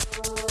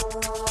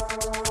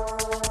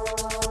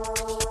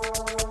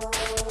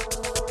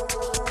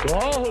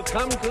will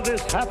come to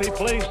this happy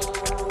place,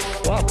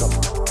 welcome.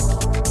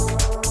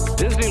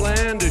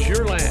 Disneyland is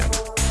your land.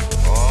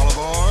 All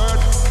aboard.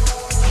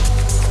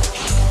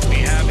 We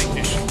have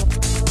ignition.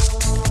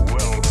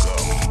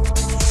 Welcome,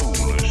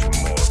 foolish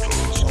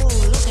mortals. Oh,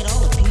 look at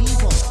all the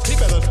people. He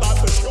better start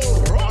the show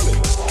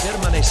rolling.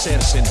 Permanecer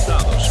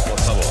sentados, por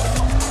favor.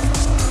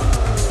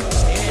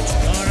 It's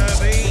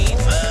gonna be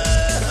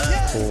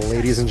fun.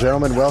 Ladies and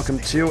gentlemen, welcome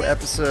to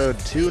episode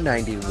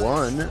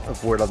 291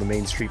 of Word on the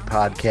Main Street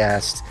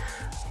podcast.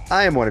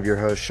 I am one of your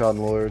hosts, Sean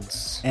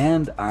Lords.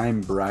 And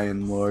I'm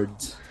Brian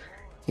Lords.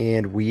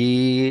 And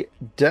we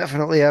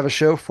definitely have a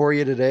show for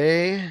you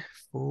today.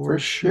 For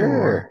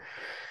sure.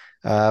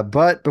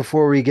 But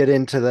before we get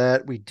into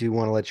that, we do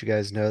want to let you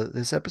guys know that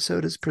this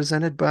episode is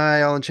presented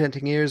by All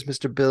Enchanting Ears,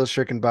 Mr. Bill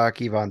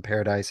Schirkenbach, Yvonne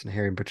Paradise, and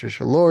Harry and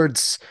Patricia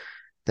Lords.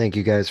 Thank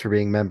you guys for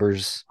being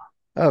members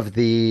of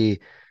the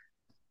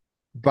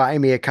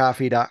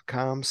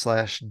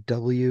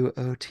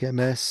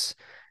buymeacoffee.com/WOTMS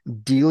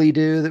dealy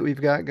do that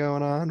we've got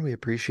going on. We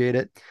appreciate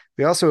it.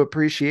 We also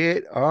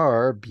appreciate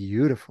our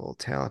beautiful,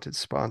 talented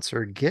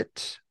sponsor,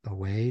 Get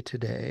Away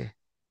Today.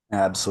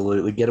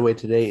 Absolutely. Getaway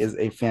Today is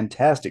a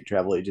fantastic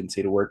travel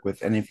agency to work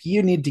with. And if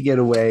you need to get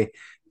away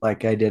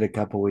like I did a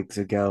couple weeks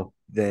ago,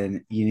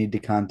 then you need to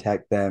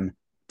contact them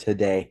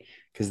today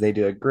because they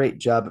do a great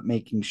job at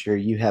making sure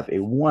you have a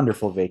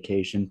wonderful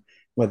vacation,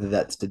 whether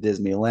that's to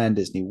Disneyland,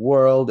 Disney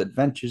World,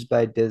 Adventures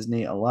by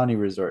Disney, Alani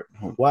Resort in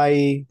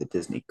Hawaii, the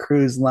Disney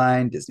Cruise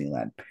Line,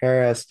 Disneyland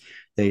Paris.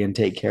 They can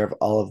take care of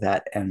all of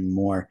that and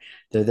more.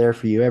 They're there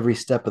for you every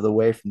step of the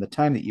way from the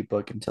time that you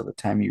book until the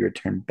time you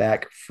return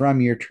back from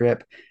your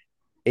trip,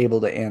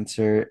 able to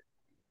answer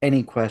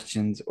any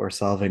questions or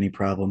solve any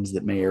problems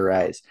that may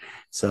arise.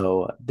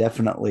 So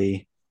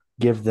definitely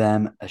give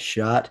them a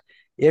shot.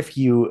 If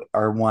you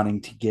are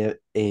wanting to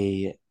get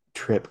a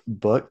trip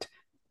booked,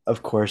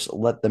 of course,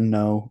 let them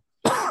know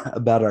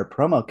about our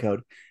promo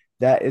code.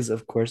 That is,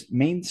 of course,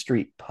 Main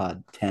Street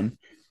Pod 10.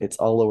 It's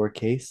all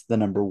lowercase, the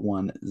number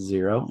 10,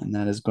 and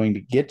that is going to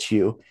get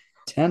you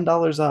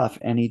 $10 off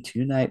any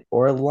 2-night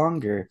or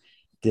longer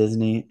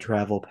Disney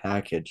travel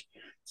package.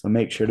 So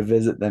make sure to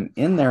visit them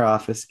in their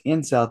office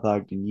in South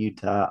Ogden,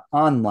 Utah,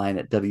 online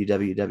at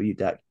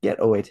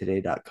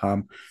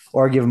www.getawaytoday.com,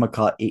 or give them a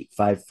call at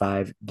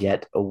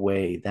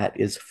 855-GET-AWAY. That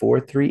is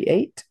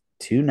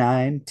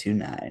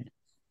 438-2929.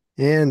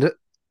 And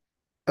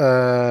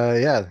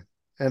yeah,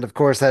 and of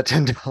course that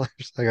 $10,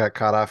 I got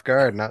caught off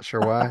guard, not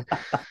sure why.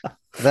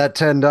 That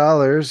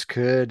 $10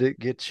 could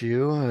get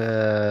you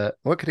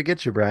what could it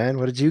get you, Brian?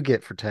 What did you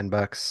get for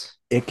 $10?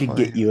 It could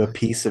get you a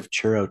piece of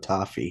churro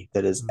toffee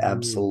that is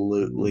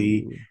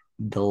absolutely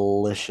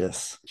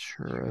delicious.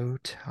 Churro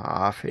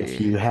toffee.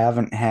 If you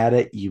haven't had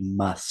it, you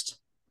must.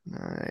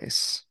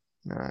 Nice.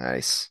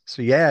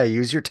 So yeah,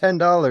 use your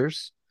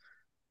 $10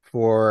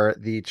 for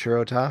the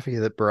churro toffee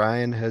that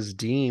Brian has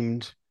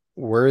deemed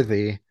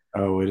worthy.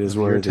 Oh, it is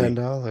of your worthy.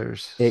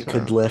 $10. It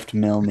could lift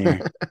Milner.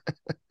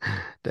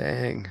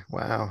 Dang,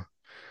 wow.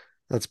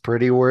 That's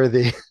pretty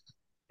worthy.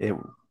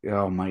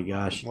 Oh my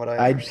gosh. What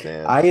I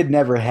understand. I had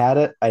never had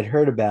it. I'd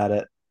heard about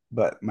it,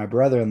 but my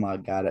brother-in-law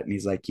got it and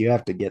he's like, you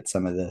have to get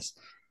some of this.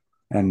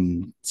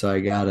 And so I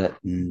got it,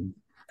 and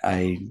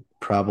I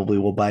probably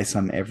will buy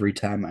some every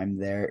time I'm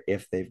there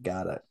if they've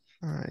got it.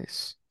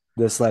 Nice.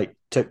 This like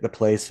took the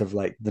place of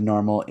like the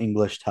normal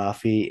English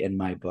toffee in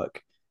my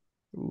book.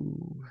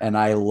 Ooh. And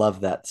I love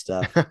that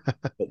stuff. But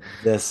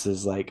this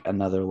is like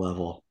another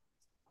level.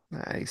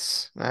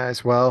 Nice.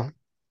 Well,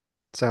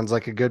 sounds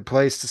like a good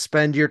place to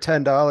spend your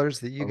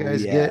 $10 that you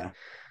guys get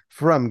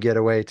from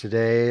Getaway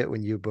Today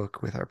when you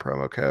book with our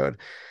promo code.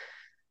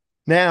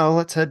 Now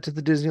let's head to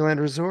the Disneyland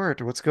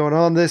Resort. What's going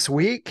on this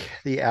week?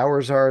 The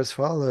hours are as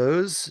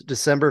follows.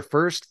 December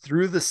 1st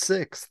through the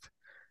 6th.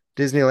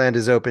 Disneyland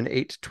is open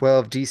 8 to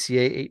 12, DCA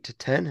 8 to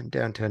 10, and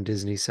Downtown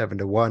Disney 7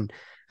 to 1.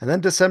 And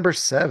then December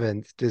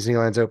 7th,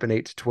 Disneyland's open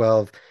 8 to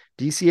 12,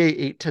 DCA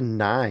 8 to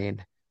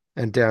 9,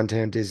 and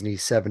Downtown Disney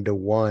 7 to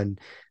 1.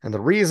 And the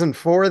reason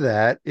for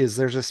that is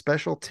there's a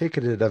special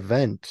ticketed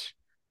event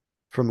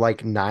from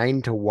like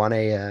 9 to 1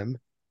 a.m.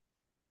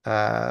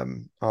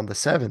 On the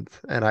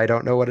 7th, and I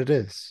don't know what it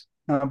is.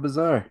 How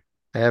bizarre.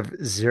 I have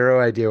zero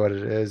idea what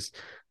it is.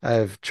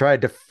 I've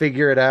tried to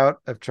figure it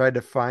out. I've tried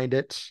to find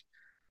it.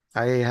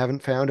 I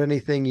haven't found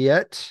anything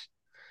yet.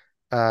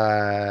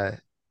 I'm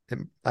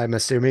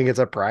assuming it's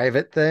a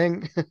private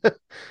thing,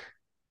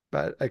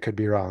 but I could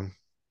be wrong.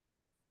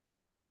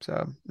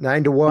 So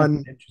 9 to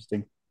 1.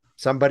 Interesting.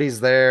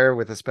 Somebody's there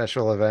with a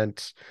special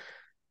event.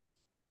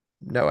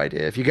 No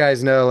idea. If you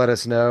guys know, let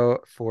us know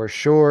for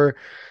sure.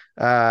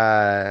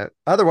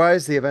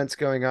 Otherwise, the events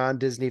going on,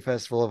 Disney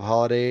Festival of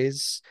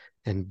Holidays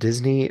and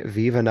Disney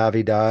Viva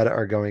Navidad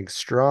are going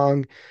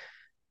strong.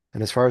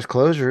 And as far as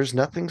closures,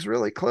 nothing's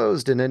really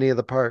closed in any of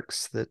the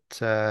parks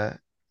that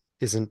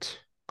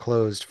isn't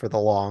closed for the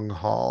long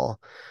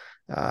haul.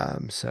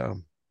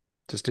 So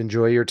just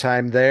enjoy your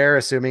time there,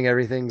 assuming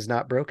everything's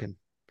not broken.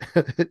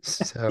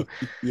 So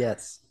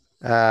yes.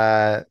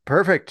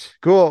 Perfect.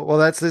 Cool. Well,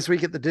 that's this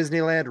week at the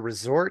Disneyland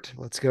Resort.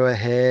 Let's go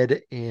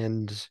ahead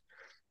and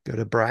go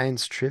to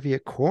Brian's Trivia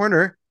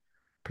Corner,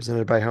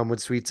 presented by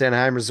Homewood Suites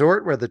Anaheim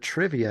Resort, where the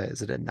trivia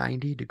is at a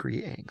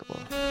 90-degree angle.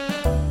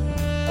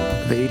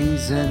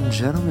 Ladies and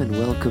gentlemen,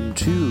 welcome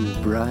to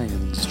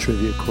Brian's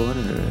Trivia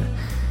Corner.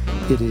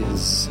 It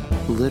is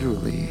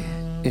literally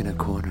in a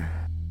corner.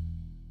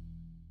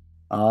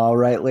 All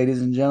right,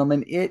 ladies and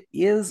gentlemen, it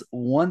is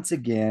once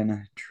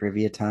again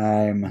trivia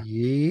time.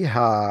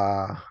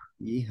 Yeehaw.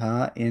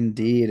 Yeehaw,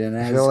 indeed. And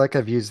I as feel like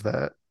I've used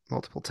that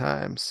multiple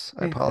times.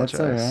 I apologize.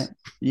 That's all right.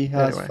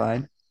 Yeehaw's Anyway.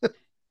 fine.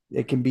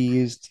 It can be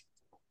used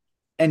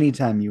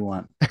anytime you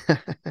want.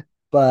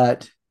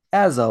 But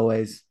as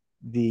always,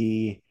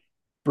 the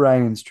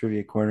Brian's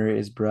Trivia Corner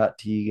is brought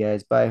to you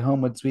guys by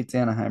Homewood Suites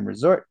Anaheim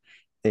Resort.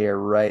 They are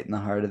right in the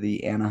heart of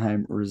the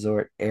Anaheim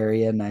Resort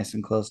area, nice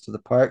and close to the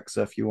park.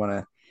 So if you want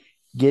to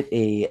get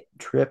a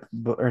trip,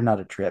 or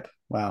not a trip,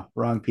 wow,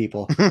 wrong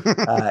people.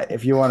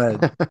 If you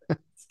want to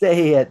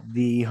stay at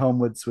the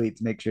Homewood Suites,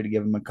 make sure to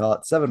give them a call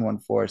at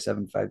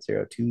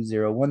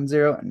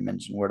 714-750-2010 and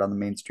mention Word on the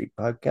Main Street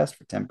podcast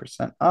for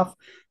 10% off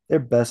their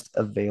best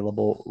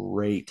available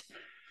rate.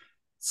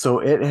 So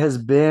it has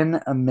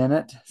been a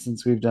minute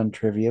since we've done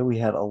trivia. We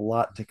had a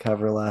lot to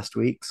cover last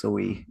week, so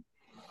we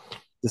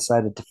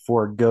decided to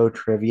forego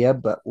trivia,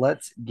 but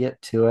let's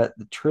get to it.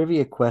 The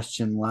trivia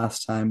question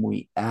last time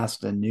we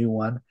asked a new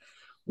one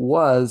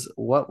was,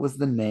 what was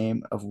the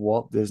name of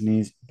Walt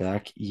Disney's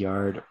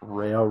Backyard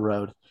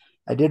Railroad?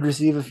 I did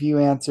receive a few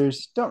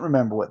answers. Don't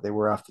remember what they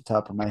were off the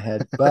top of my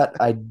head, but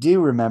I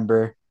do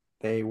remember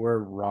they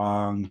were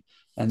wrong,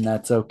 and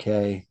that's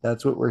okay.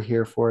 That's what we're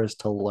here for, is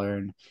to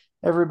learn.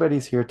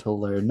 Everybody's here to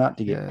learn, not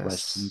to get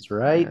questions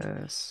right.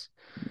 Yes.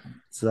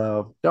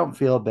 So don't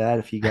feel bad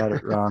if you got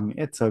it wrong.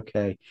 It's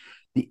okay.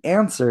 The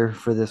answer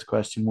for this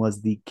question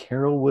was the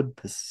Carolwood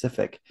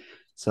Pacific.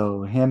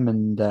 So him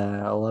and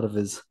a lot of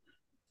his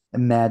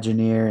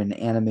Imagineer and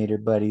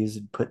animator buddies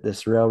had put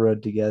this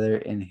railroad together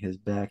in his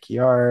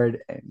backyard.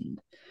 And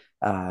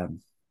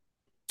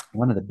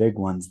one of the big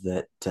ones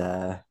that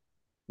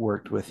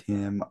worked with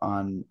him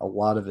on a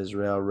lot of his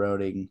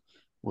railroading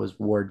was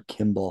Ward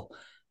Kimball.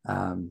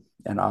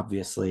 And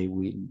obviously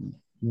we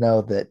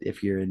know that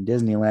if you're in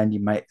Disneyland, you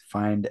might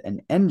find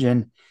an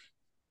engine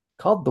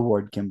called the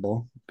Ward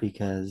Kimball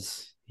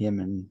because him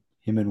and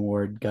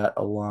Ward got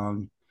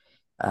along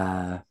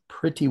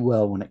pretty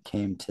well when it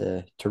came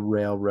to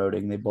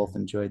railroading. They both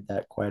enjoyed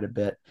that quite a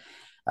bit.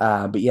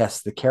 But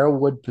yes, the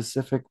Carolwood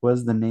Pacific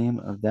was the name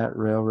of that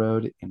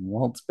railroad in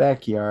Walt's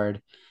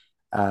backyard,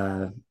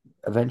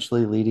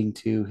 eventually leading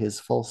to his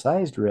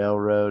full-sized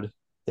railroad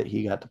that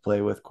he got to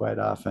play with quite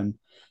often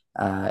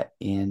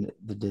in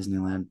the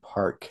Disneyland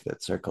park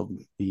that circled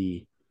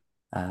the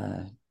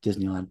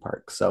Disneyland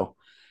park. So,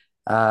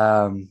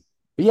 but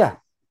yeah,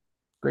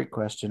 great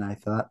question. I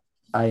thought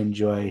I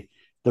enjoy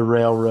the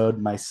railroad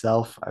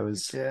myself. I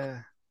was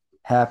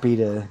happy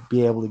to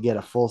be able to get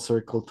a full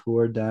circle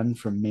tour done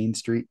from Main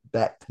Street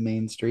back to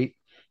Main Street.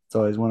 It's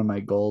always one of my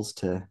goals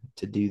to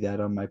do that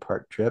on my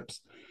park trips,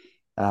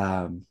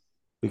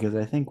 because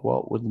I think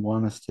Walt would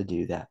want us to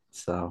do that.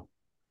 So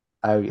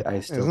I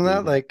still isn't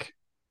that like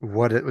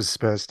what it was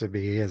supposed to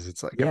be? Is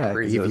it's like a 'cause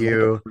it was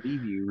preview, like a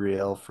preview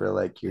reel for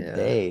like your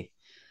day.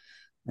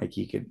 Like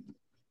you could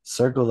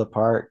circle the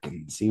park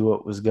and see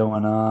what was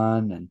going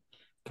on and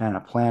kind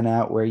of plan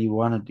out where you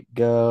wanted to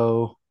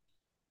go.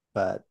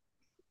 But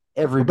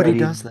everybody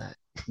does that.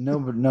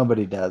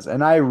 Nobody does,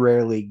 and I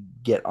rarely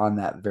get on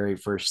that very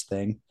first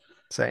thing.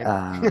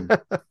 Same.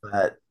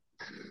 But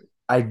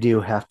I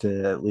do have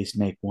to at least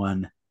make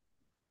one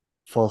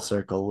full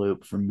circle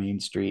loop from Main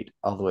Street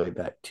all the way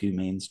back to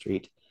Main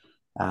Street.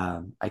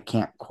 I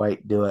can't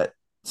quite do it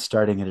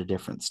starting at a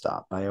different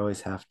stop. I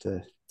always have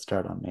to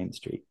start on Main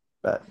Street,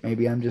 but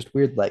maybe I'm just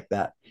weird like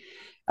that.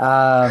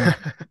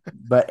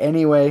 But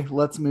anyway,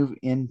 let's move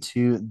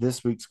into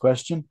this week's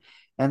question.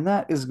 And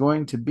that is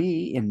going to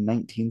be, in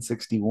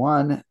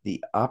 1961,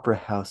 the Opera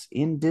House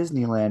in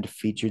Disneyland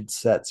featured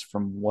sets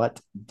from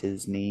what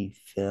Disney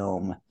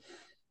film?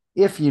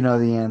 If you know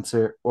the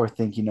answer or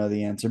think you know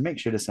the answer, make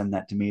sure to send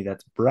that to me.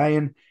 That's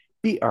Brian,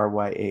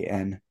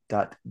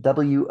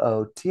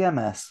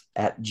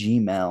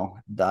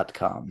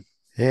 BRYAN.WOTMS@gmail.com.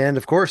 And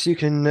of course, you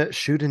can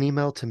shoot an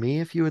email to me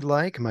if you would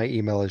like. My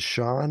email is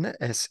Sean,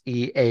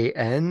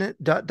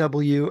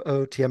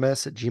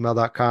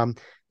 SEAN.WOTMS@gmail.com.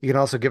 You can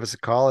also give us a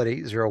call at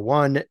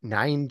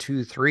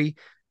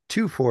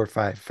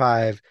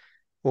 801-923-2455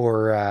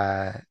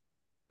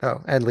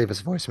 and leave us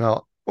a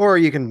voicemail. Or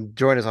you can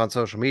join us on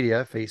social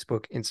media,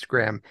 Facebook,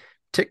 Instagram,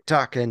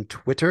 TikTok, and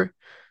Twitter.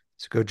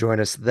 So go join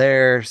us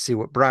there, see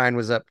what Brian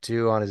was up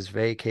to on his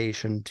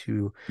vacation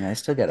to I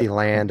still got the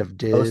land of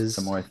Diz. Post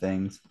some more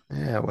things.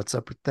 Yeah, what's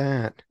up with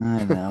that?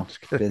 I know.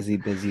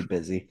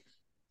 busy.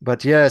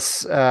 But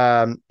yes,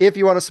 if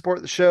you want to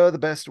support the show, the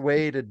best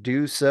way to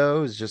do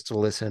so is just to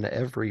listen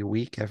every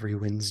week, every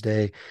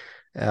Wednesday,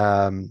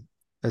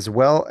 as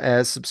well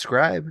as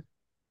subscribe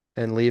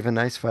and leave a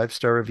nice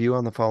 5-star review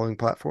on the following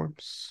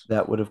platforms.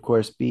 That would, of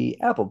course, be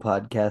Apple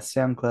Podcasts,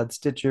 SoundCloud,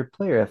 Stitcher,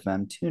 Player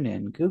FM,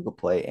 TuneIn, Google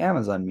Play,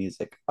 Amazon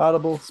Music,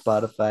 Audible,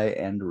 Spotify,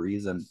 and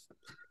Reason.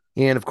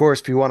 And of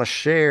course, if you want to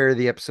share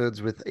the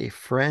episodes with a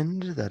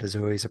friend, that is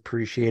always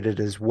appreciated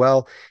as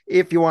well.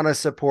 If you want to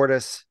support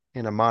us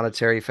in a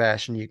monetary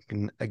fashion, you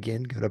can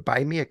again go to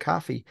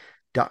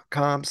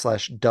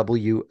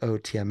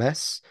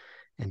buymeacoffee.com/WOTMS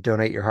and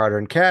donate your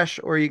hard-earned cash,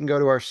 or you can go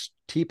to our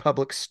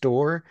TeePublic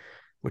store,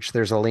 which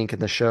there's a link in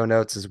the show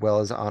notes, as well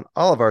as on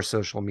all of our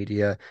social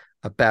media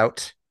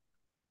about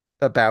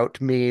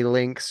me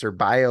links or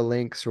bio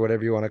links or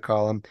whatever you want to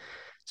call them.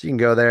 So you can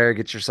go there,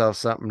 get yourself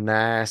something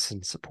nice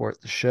and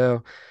support the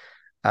show.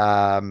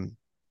 And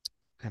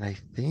I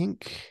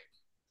think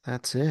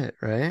that's it,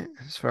 right?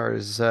 As far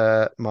as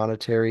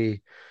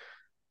monetary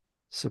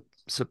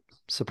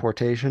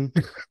supportation.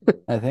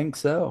 I think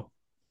so.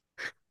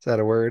 Is that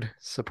a word?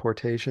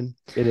 Supportation.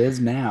 It is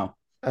now.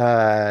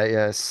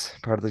 Yes,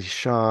 part of the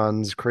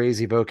Sean's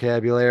crazy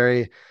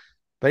vocabulary.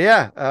 But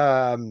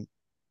yeah,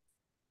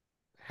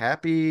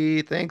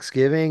 happy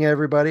Thanksgiving,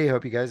 everybody.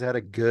 Hope you guys had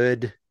a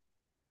good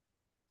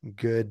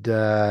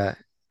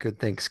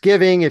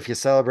Thanksgiving. If you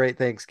celebrate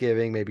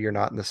Thanksgiving, maybe you're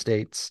not in the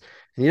States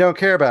and you don't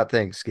care about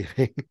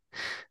Thanksgiving.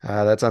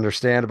 That's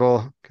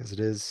understandable because it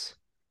is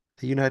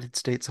the United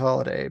States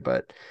holiday,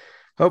 but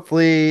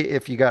hopefully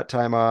if you got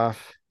time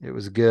off, it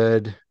was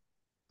good.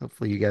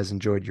 Hopefully you guys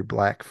enjoyed your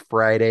Black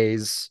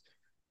Fridays.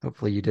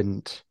 Hopefully you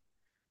didn't,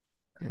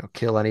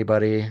 kill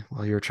anybody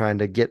while you were trying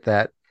to get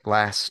that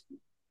last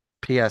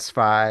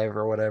PS5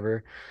 or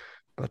whatever.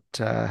 But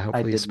hopefully I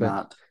you did spent.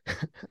 not.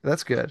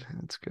 That's good.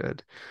 That's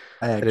good.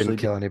 I didn't actually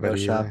kill didn't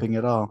anybody go either. shopping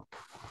at all.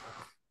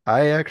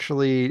 I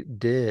actually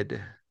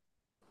did,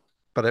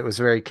 but it was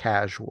very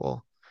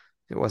casual.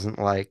 It wasn't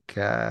like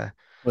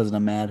Wasn't a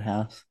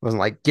madhouse.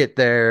 get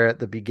there at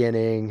the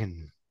beginning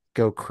and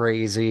go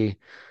crazy.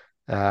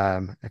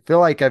 I feel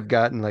like I've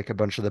gotten like a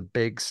bunch of the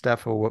big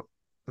stuff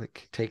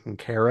like taken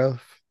care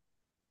of,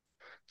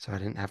 so I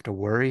didn't have to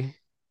worry,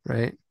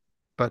 right?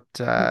 But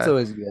It's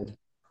always good.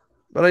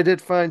 but I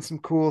did find some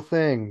cool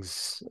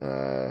things.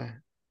 I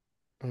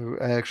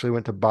actually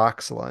went to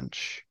Box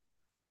Lunch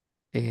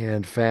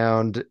and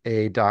found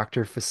a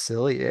Dr.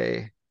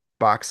 Facilier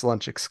Box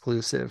Lunch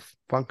exclusive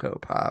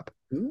Funko Pop.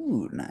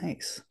 Ooh,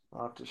 nice.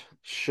 I'll have to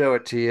show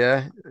it to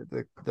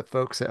you. The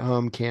folks at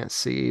home can't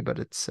see, but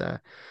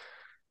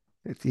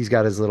he's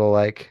got his little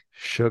like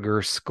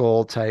sugar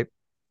skull type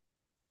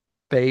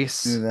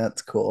face. Ooh,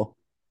 that's cool.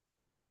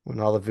 When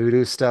all the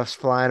voodoo stuff's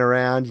flying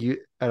around,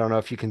 I don't know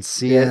if you can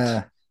see Yeah.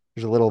 it.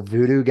 There's a little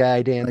voodoo guy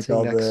Like dancing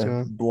all next to the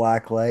him.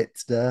 black light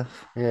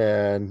stuff.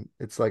 Yeah, and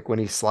it's like when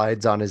he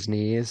slides on his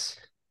knees,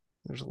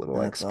 there's a little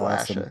like That's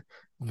splash awesome. of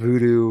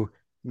voodoo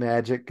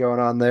magic going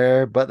on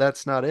there, but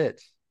that's not it.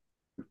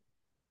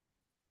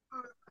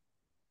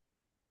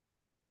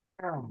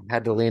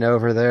 Had to lean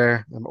over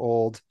there. I'm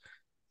old.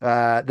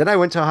 Then I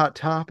went to Hot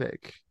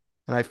Topic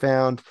and I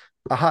found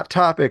a Hot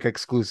Topic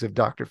exclusive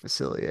Dr.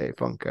 Facilier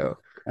Funko.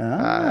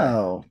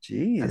 Oh, And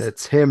geez.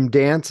 it's him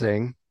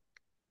dancing.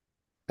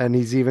 And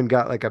he's even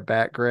got like a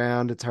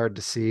background. It's hard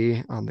to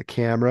see on the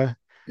camera,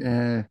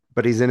 Yeah.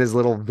 but he's in his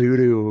little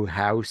voodoo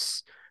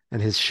house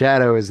and his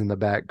shadow is in the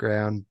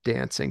background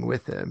dancing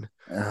with him.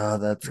 Oh,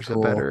 that's There's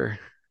cool. a better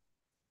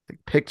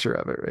picture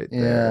of it right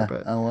there. Yeah,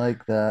 But I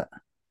like that.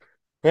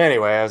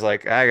 anyway, I was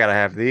like, I gotta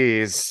have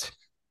these.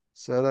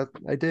 So that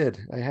I did.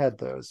 I had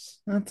those.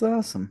 That's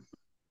awesome.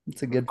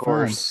 It's a good Of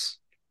course,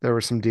 there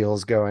were some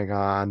deals going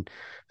on.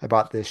 I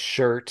bought this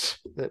shirt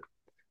that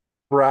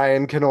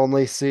Brian can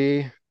only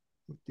see.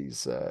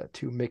 These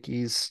two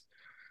Mickeys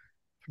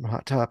from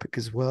Hot Topic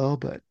as well.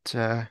 But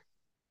yeah,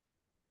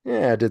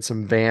 I did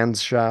some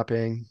Vans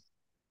shopping.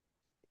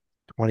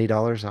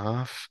 $20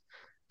 off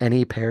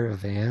any pair of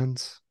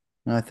Vans.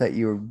 fun. I thought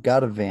you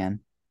got a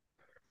van.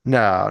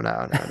 No.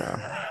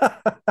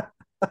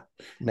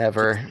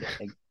 Never. Just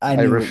kidding. I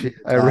knew what you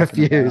were I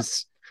talking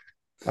refuse.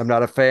 I'm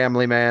not a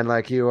family man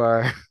like you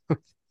are.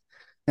 about.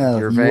 No,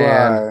 Your you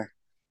van. are.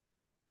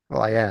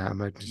 Well, I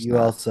am. I just You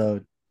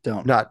also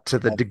don't. not to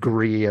the have-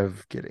 degree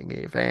of getting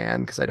a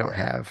van because I don't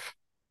Yeah. have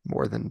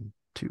more than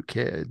 2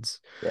 kids.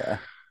 Yeah.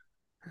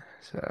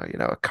 So,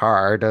 a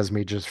car does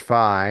me just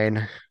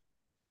fine.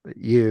 But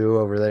you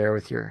over there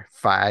with your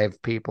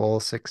 5 people,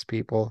 6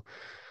 people,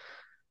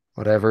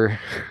 whatever.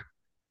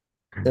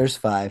 There's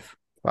 5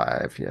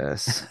 5,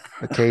 yes.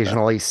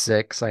 Occasionally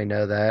 6. I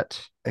know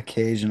that.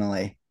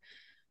 occasionally.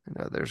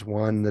 I know there's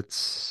one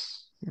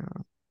that's,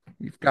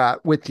 you've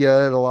got with you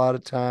a lot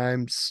of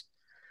times.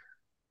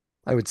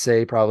 I would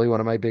say probably one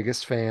of my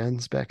biggest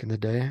fans back in the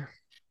day.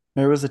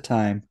 There was a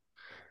time.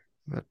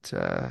 But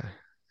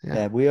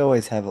Yeah, we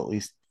always have at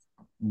least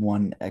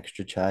one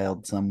extra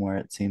child somewhere,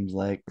 it seems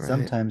like. Right.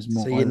 Sometimes So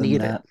more you than need it.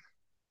 that.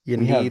 you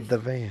We need have- the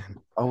van.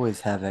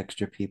 Always have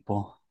extra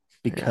people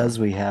because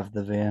we have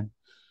the van.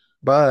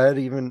 But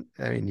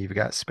you've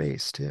got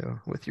space too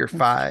with your That's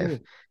 5. true. You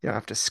don't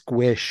have to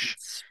squish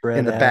Spread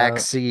in the back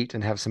out. seat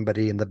and have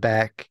somebody in the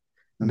back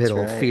That's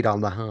middle right. feet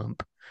on the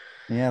hump.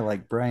 Yeah,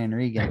 like Brian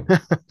Regan.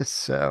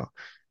 So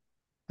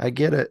I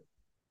get it.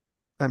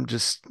 I'm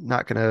just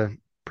not gonna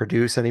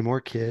produce any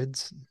more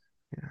kids.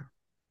 You know.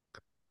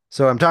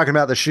 So I'm talking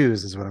about the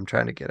shoes is what I'm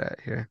trying to get at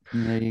here.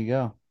 There you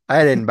go.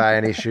 I didn't buy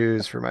any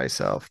shoes for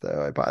myself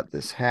though. I bought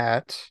this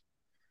hat.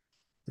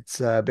 It's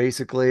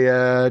basically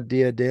a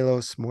Dia de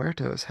los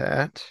Muertos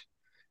hat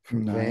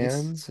from Nice.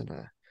 Vans and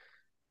a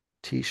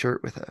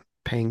t-shirt with a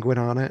penguin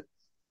on it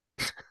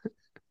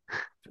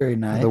Very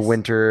for the nice.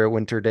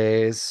 winter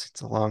days.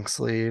 It's a long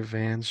sleeve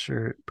Vans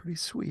shirt. Pretty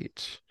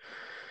sweet.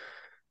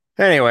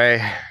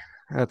 Anyway,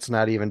 that's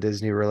not even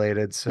Disney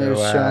related. So There's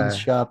Sean's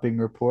shopping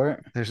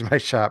report. there's my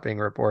shopping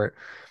report.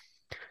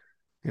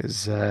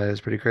 Is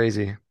pretty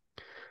crazy.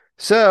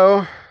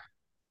 So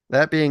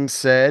that being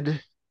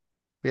said,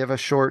 we have a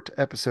short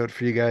episode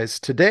for you guys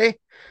today,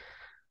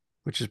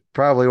 which is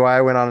probably why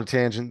I went on a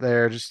tangent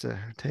there just to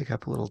take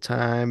up a little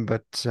time.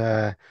 But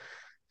yeah,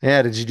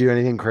 did you do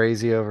anything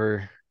crazy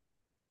over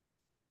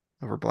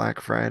Black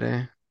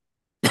Friday?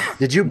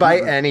 Did you buy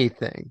Not-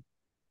 anything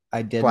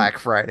I didn't. Black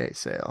Friday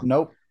sale?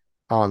 Nope.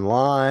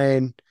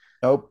 Online,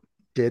 Nope.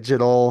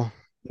 digital?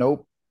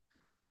 Nope.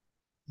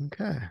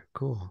 Okay,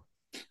 cool.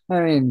 I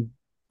mean,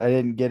 I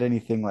didn't get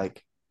anything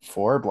like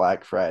for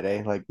Black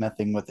Friday, like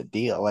nothing with a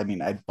deal. I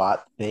mean, I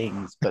bought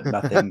things, but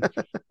nothing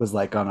was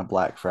like on a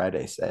Black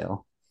Friday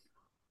sale.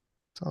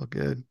 It's all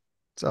good.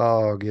 It's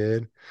all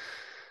good.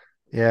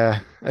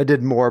 Yeah, I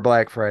did more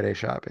Black Friday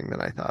shopping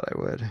than I thought I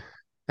would,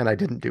 and I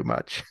didn't do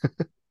much.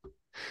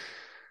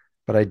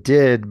 But I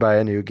did buy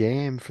a new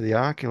game for the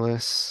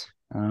Oculus,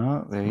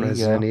 Oh, there you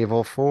Resident go.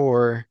 Evil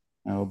 4,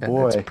 Oh and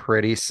it's boy.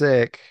 pretty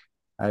sick.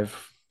 I've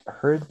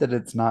heard that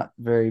it's not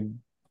very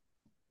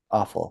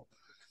awful.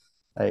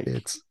 Like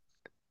It's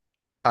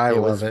I it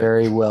was love it.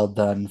 very well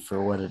done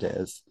for what it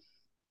is.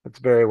 It's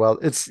very well.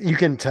 It's you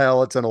can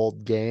tell it's an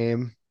old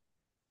game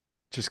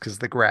just because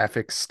the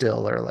graphics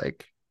still are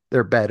like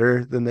they're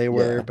better than they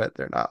were, Yeah, but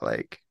they're not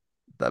like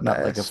the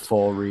not like a best.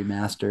 full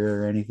remaster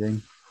or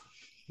anything.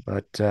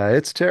 But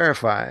it's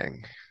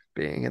terrifying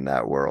being in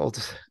that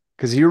world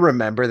because you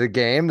remember the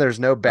game. There's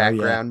no Oh yeah.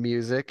 background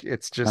music.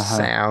 It's just Uh-huh.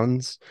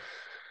 sounds.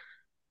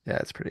 Yeah,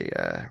 it's pretty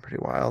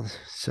wild.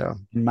 So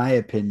In my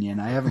opinion,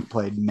 I haven't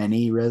played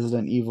many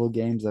Resident Evil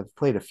games. I've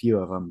played a few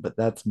of them, but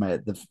that's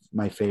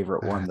my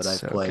favorite one that that's I've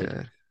so played.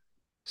 good.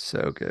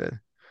 So good.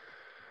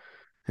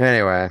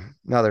 Anyway,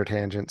 another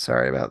tangent.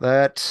 Sorry about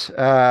that.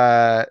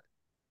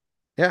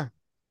 Yeah.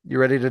 You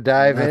ready to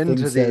dive Nothing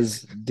into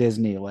says these?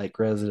 Disney like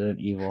Resident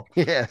Evil.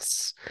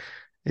 Yes.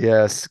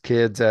 Yes,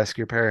 kids, ask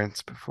your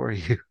parents before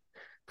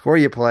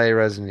you play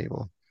Resident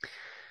Evil.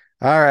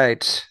 All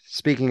right.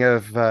 Speaking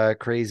of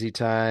crazy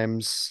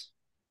times,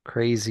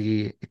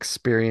 crazy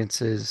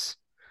experiences,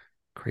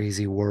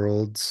 crazy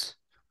worlds.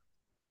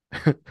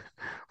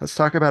 Let's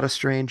talk about a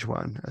strange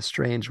one, a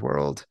strange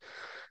world.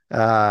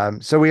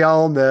 So we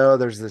all know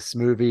there's this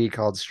movie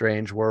called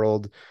Strange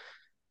World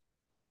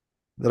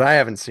that I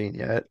haven't seen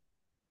yet.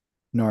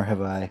 Nor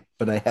have I,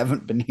 but I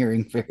haven't been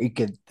hearing very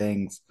good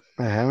things.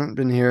 I haven't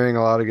been hearing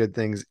a lot of good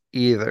things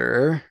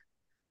either.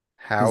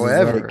 This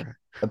is like However,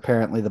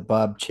 apparently the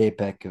Bob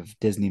Chapek of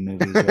Disney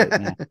movies right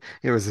now.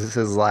 it was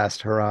his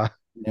last hurrah.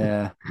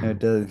 Yeah, it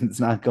does. It's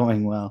not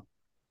going well.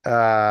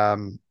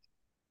 Um,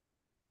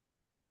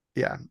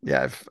 yeah,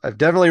 I've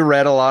definitely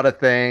read a lot of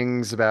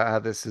things about how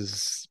this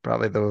is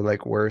probably the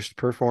like worst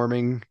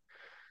performing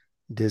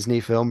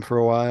Disney film for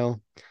a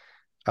while.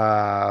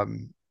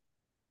 Um,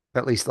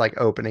 at least like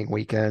opening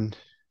weekend,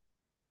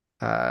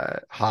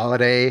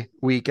 holiday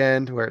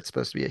weekend where it's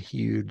supposed to be a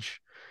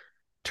huge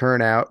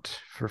turnout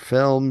for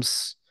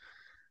films.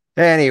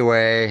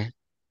 Anyway,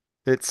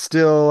 it's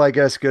still, I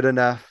guess, good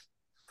enough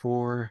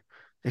for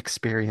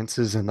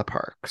experiences in the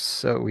parks.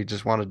 So we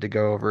just wanted to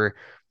go over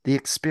the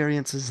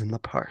experiences in the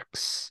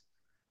parks.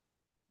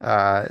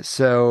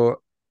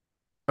 So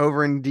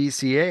over in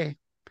DCA,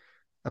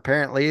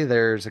 apparently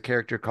there's a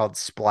character called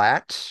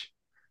Splat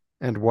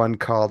and one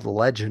called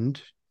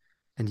Legend,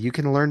 and you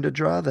can learn to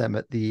draw them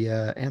at the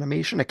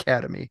Animation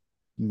Academy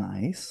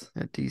Nice.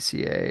 at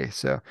DCA.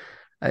 So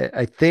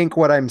I think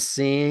what I'm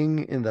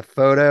seeing in the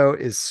photo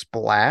is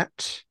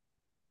Splat.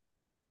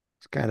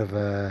 It's kind of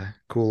a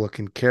cool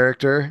looking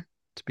character,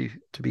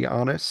 to be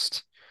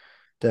honest.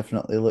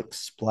 Definitely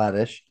looks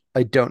splattish.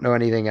 I don't know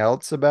anything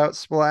else about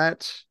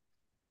Splat,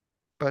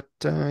 but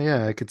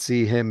yeah, I could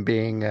see him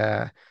being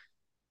a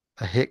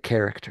hit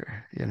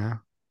character, you know?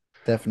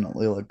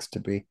 Definitely looks to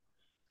be.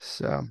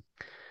 So,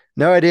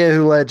 no idea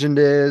who Legend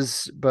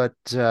is, but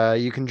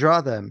you can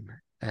draw them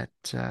at,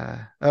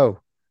 oh,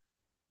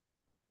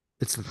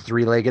 it's the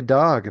three-legged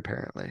dog,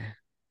 apparently,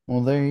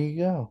 Well, there you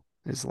go.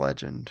 is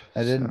Legend.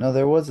 I didn't So, know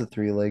there was a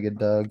three-legged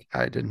dog,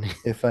 I didn't.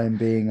 if I'm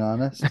being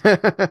honest.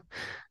 I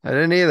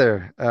didn't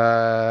either.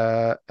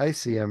 I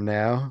see him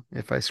now.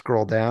 If I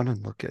scroll down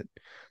and look at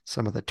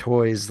some of the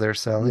toys they're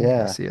selling, I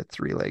Yeah, see a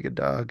three-legged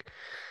dog.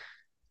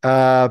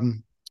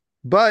 Um,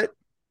 but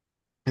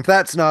if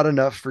that's not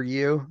enough for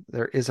you,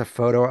 there is a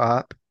photo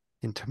op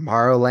in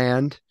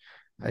Tomorrowland.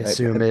 I right by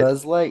assume it.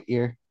 Buzz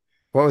Lightyear.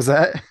 What was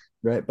that?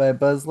 Right by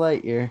Buzz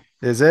Lightyear.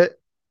 Is it?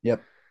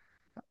 Yep.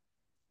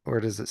 Or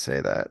does it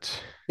say that?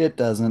 It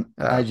doesn't.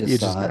 I You just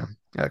just saw it.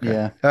 know. Okay.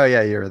 Yeah. Oh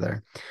yeah, you were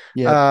there.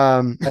 Yep.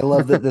 Um, I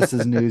love that this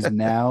is news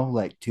now,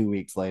 like 2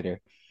 weeks later.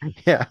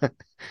 yeah,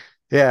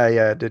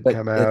 yeah. It did But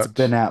come it's out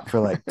been out for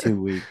like 2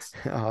 weeks.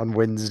 on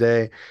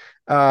Wednesday.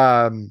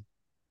 Um,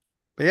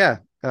 but yeah,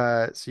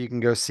 so you can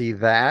go see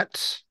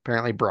that.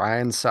 Apparently,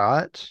 Brian saw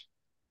it.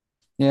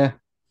 Yeah.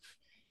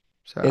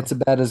 So, It's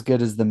about as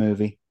good as the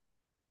movie,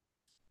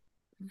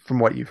 from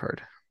what you've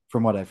heard.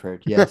 from what I've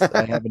heard. Yes.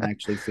 I haven't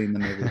actually seen the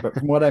movie, but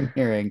from what I'm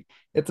hearing,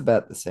 it's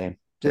about the same.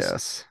 Just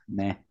Yes.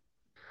 meh.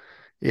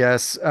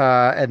 Yes.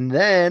 And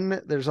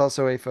then there's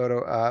also a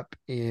photo up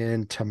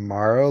in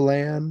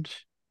Tomorrowland.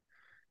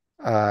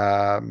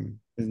 Um,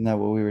 Isn't that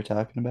what we were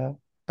talking about?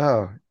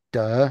 oh,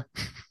 duh.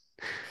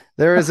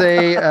 There is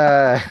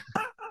a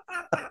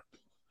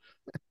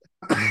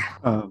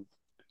Um,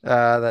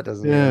 that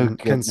doesn't oh even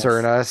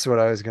concern goodness. us what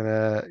I was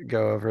gonna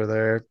go over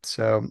there.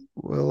 So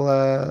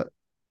we'll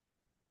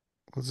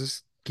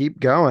just keep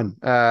going.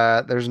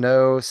 There's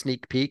no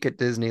sneak peek at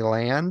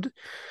Disneyland.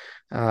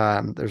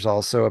 There's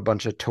also a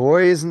bunch of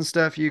toys and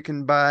stuff you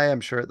can buy,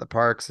 I'm sure at the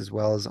parks as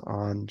well as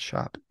on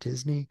Shop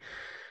Disney.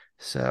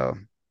 So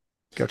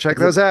go check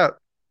Is it those out.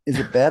 is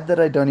it bad that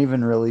I don't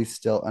even really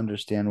still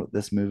understand what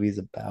this movie's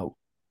about?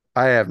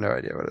 I have no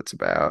idea what it's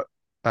about.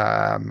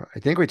 I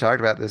think we talked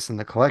about this in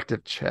the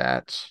collective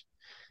chat.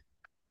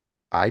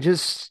 I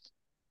just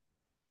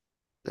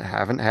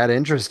haven't had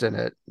interest in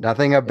it.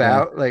 Nothing Yeah.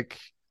 about like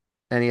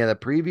any of the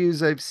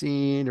previews I've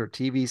seen or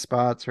TV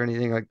spots or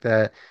anything like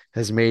that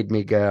has made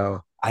me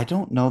go, I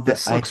don't know that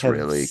this I looks have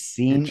really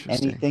seen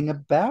interesting. anything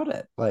about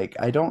it. Like,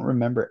 I don't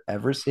remember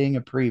ever seeing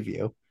a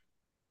preview,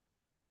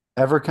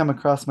 ever come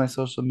across my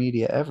social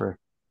media ever.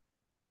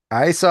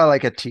 I saw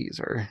like a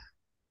teaser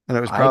and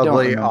it was I don't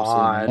probably remember seeing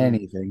on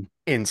anything.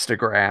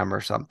 Instagram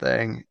or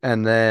something.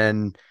 And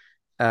then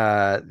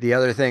the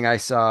other thing I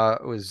saw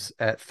was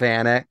at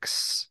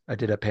FanX. I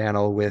did a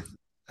panel with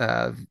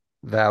uh,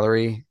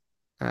 Valerie.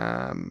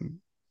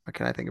 What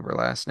can I think of her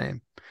last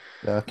name?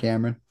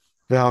 Cameron.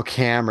 Val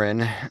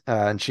Cameron,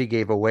 and she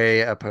gave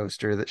away a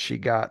poster that she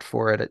got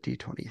for it at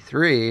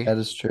D23, That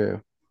is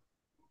true.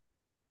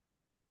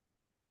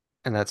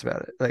 and that's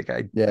about it. Like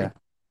Yeah.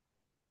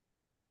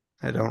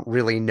 I don't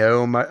really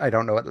know much. I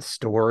don't know what the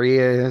story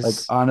Like,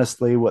 is.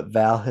 honestly, what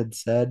Val had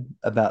said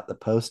about the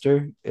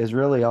poster is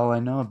really all I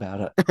know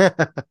about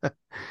it.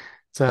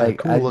 It's a Like,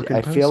 cool looking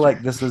I feel poster.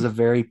 like this was a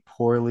very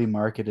poorly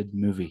marketed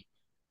movie.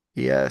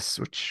 Yes,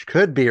 which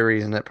could be a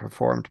reason it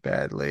performed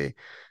badly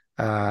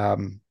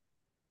um,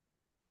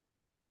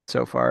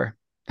 so far.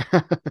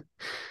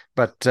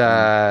 But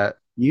Yeah.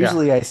 yeah.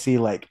 Usually I see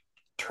like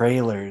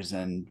trailers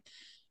and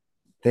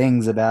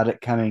things about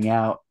it coming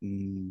out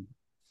and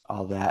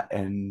all that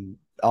and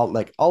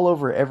all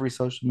over every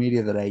social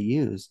media that I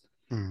use.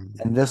 Mm,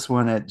 And this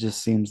one it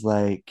just seems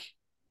like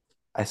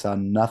I saw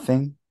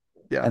nothing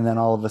yeah. and then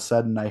all of a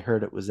sudden I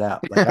heard it was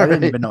out. Like I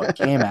didn't Right. even know it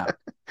came out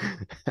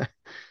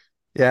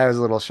Yeah, I was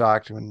a little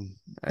shocked when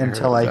I heard it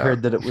until was I out.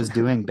 heard that it was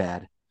doing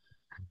bad.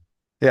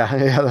 Yeah,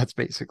 yeah, that's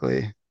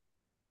basically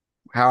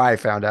how I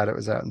found out it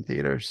was out in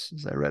theaters,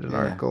 as I read an Yeah.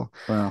 article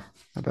Well,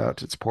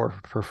 about its poor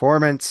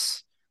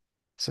performance.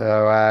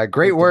 So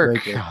great hate to work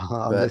break it,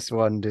 on but this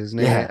one,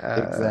 Disney.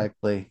 yeah,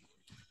 exactly.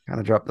 Kind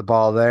of dropped the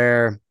ball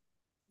there.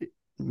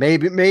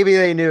 Maybe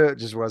they knew it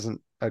just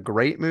wasn't a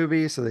great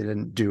movie, so they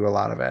didn't do a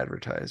lot of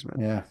advertisement.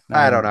 Yeah.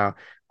 I don't know.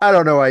 I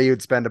don't know why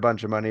you'd spend a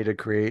bunch of money to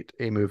create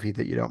a movie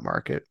that you don't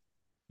market,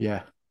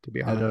 Yeah. to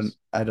be I don't honest.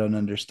 I don't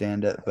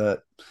understand it,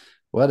 but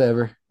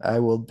whatever. I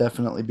will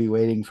definitely be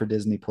waiting for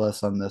Disney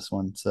Plus on this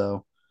one.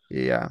 So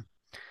Yeah.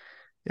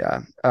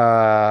 Yeah.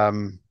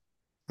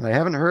 And I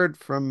haven't heard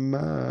from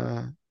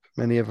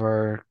many of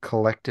our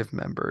collective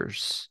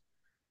members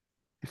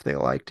if they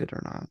liked it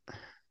or not.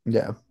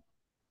 yeah.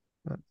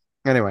 But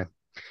anyway,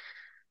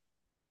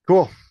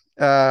 cool.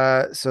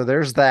 So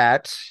there's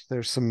that.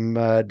 There's some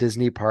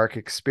Disney park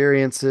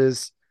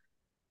experiences.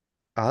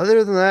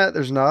 Other than that,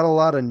 there's not a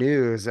lot of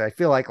news. I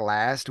feel like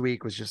last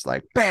week was just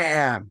like,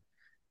 bam,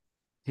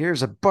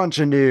 here's a bunch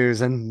of news,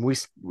 and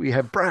we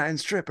have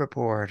Brian's trip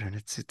report, and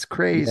it's Yeah.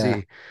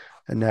 crazy.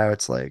 And now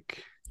it's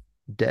like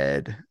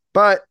dead.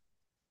 But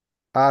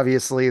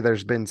obviously,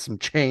 there's been some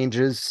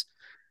changes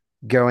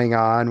going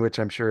on, which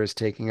I'm sure is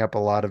taking up a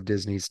lot of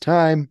Disney's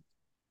time.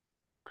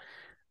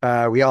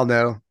 We all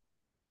know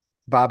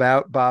Bob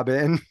out, Bob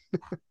in,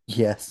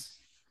 Yes.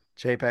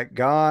 Chapek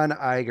gone,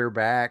 Iger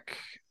back.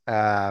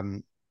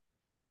 And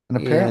And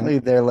apparently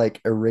they're like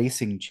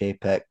erasing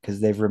Chapek because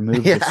they've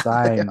removed the yeah, they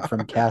sign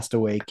from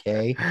Castaway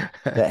K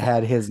that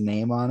had his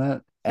name on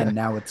it, and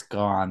now it's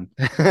gone.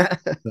 are.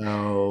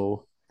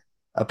 So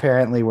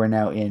apparently we're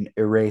now in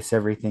erase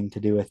everything to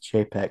do with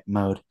Chapek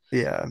mode.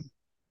 Yeah,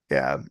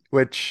 yeah,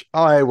 which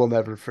I will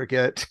never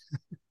forget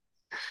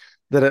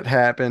that it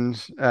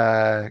happened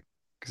because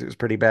it was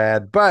pretty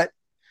bad. But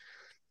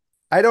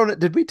I don't,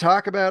 did we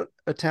talk about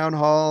a town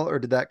hall or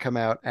did that come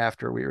out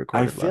after we I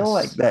recorded feel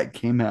like last? that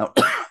came out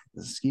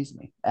excuse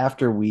me,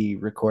 after we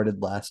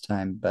recorded last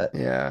time, but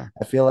Yeah.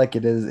 I feel like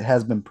it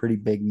has been pretty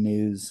big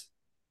news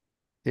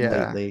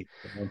Yeah. lately.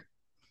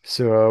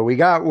 So we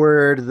got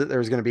word that there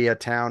was going to be a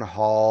town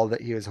hall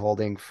that he was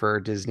holding for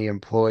Disney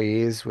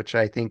employees, which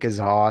I think is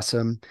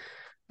awesome.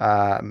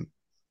 I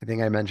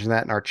think I mentioned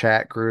that in our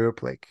chat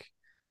group. Like,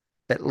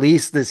 at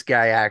least this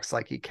guy acts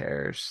like he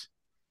cares.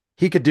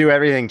 He could do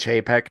everything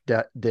Chapek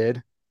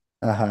did,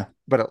 Uh-huh.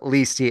 but at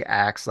least he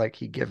acts like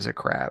he gives a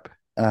crap.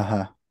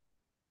 Uh-huh.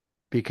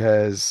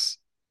 Because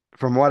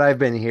from what I've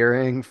been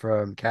hearing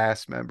from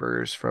cast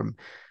members, from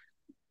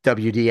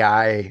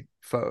WDI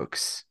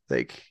folks,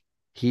 like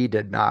he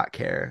did not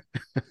care.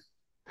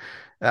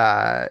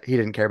 He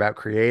didn't care about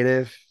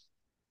creative.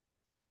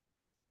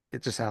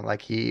 It just sounded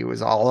like he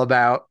was all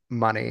about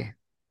money,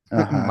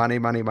 Uh-huh. money,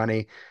 money,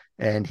 money,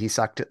 and he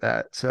sucked at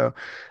that. So,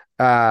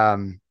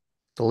 um,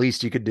 the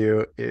least you could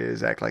do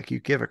is act like you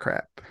give a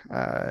crap,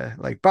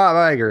 like Bob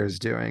Iger is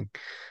doing.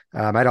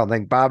 I don't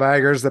think Bob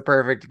Iger is the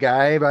perfect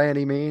guy by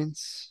any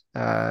means,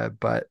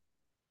 but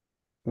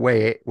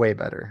way, way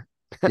better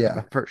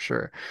Yeah. for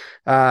sure.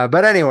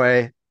 But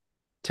anyway,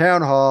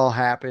 town hall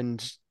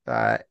happened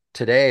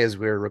today as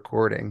we were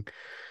recording.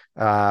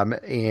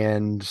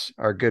 And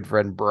our good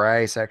friend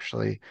Bryce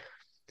actually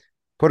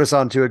put us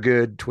onto a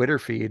good Twitter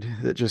feed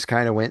that just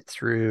kind of went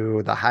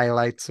through the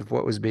highlights of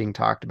what was being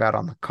talked about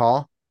on the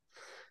call.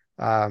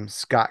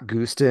 Scott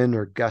Gustin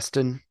or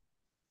Gustin,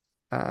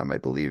 I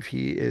believe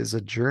he is a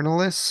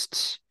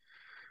journalist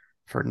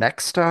for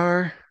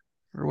Nexstar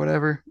or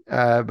whatever,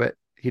 but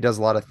he does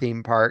a lot of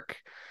theme park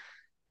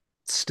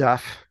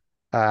stuff.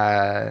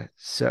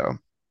 So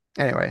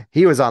anyway,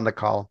 he was on the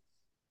call.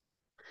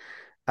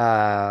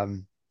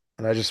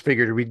 And I just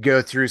figured we'd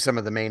go through some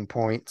of the main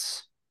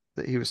points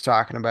that he was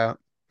talking about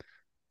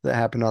that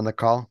happened on the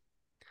call.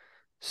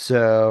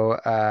 So,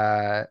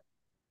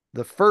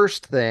 the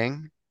first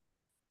thing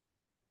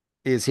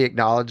is he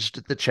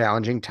acknowledged the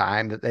challenging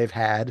time that they've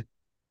had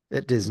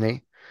at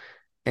Disney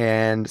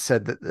and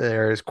said that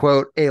there's,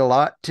 quote, a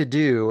lot to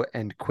do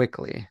and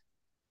quickly.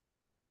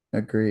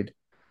 Agreed.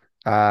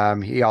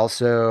 He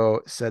also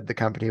said the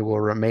company will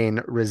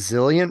remain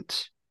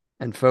resilient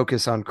and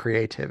focus on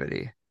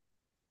creativity,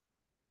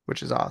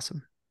 which is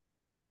awesome.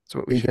 That's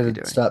what we He should be could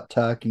doing. stop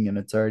talking and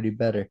it's already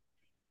better.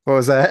 What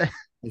was that?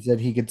 He said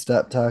he could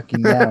stop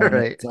talking now and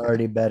Right. it's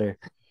already better.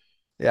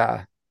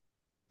 Yeah.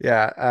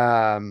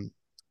 Yeah.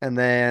 And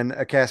then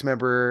a cast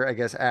member, I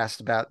guess,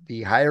 asked about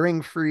the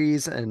hiring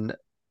freeze, and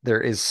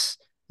there is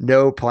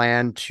no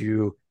plan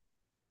to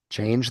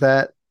change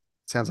that.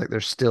 Sounds like they're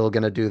still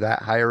going to do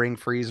that hiring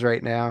freeze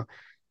right now,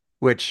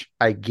 which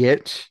I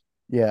get.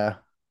 Yeah.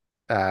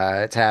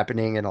 It's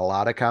happening in a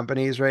lot of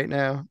companies right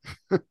now.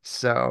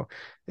 So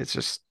it's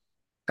just,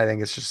 I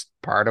think it's just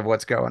part of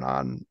what's going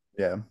on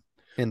Yeah.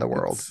 in the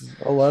world. It's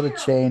a lot of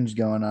change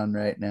going on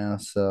right now,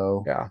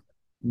 so Yeah.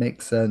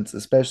 makes sense,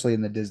 especially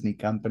in the Disney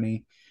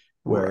company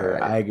where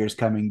Right. Iger's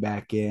coming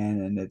back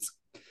in, and it's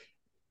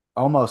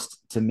almost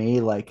to me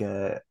like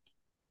a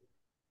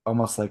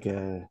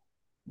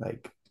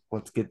like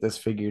let's get this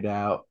figured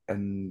out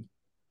and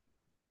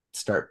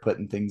start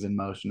putting things in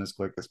motion as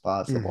quick as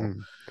possible.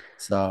 Mhm.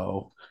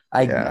 So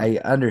Yeah. I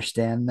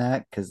understand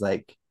that because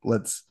like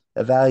let's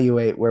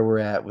evaluate where we're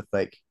at with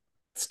like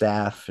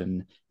staff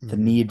and the Mhm.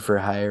 need for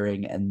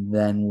hiring, and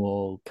then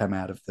we'll come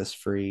out of this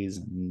freeze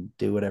and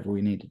do whatever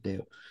we need to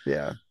do.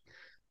 Yeah.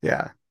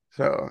 Yeah.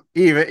 So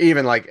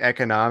even like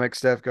economic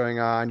stuff going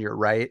on, you're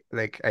right.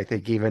 Like I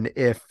think even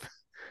if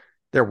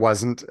there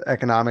wasn't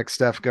economic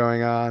stuff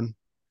going on,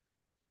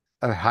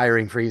 a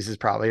hiring freeze is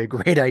probably a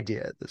great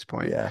idea at this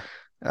point, Yeah.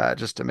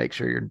 just to make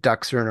sure your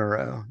ducks are in a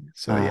row.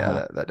 So yeah,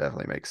 Uh-huh. that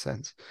definitely makes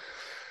sense.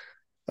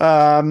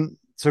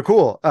 So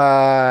cool.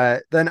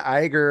 Then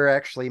Iger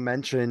actually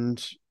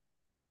mentioned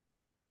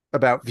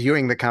about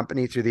viewing the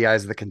company through the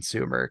eyes of the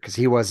consumer because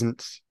he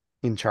wasn't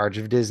in charge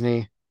of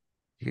Disney.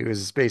 He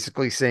was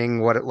basically seeing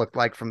what it looked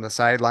like from the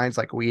sidelines,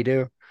 like we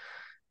do.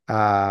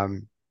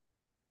 Um,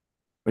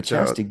 Which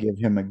has so to give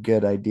him a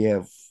good idea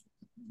of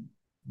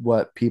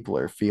what people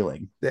are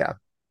feeling. yeah,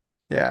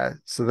 yeah.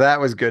 So that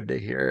was good to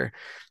hear.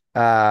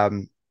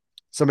 Um,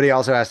 Somebody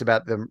also asked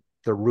about the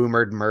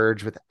rumored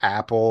merge with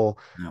Apple,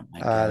 Oh my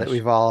that gosh.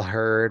 we've all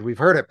heard. We've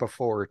heard it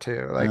before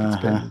too. Like it's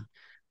Uh-huh. been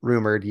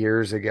rumored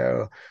years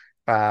ago.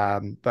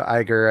 But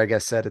Iger, I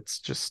guess, said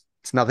it's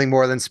nothing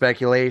more than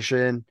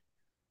speculation.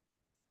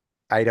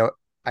 I don't.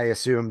 I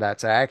assume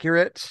that's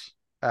accurate.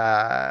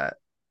 Uh,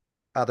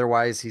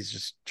 Otherwise, he's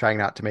just trying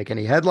not to make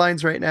any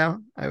headlines right now,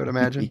 I would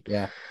imagine.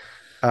 Yeah.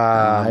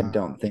 I Um,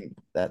 don't think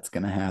that's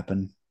gonna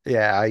happen.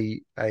 yeah,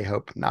 I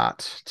hope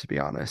not, to be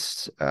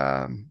honest.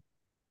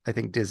 I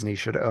think Disney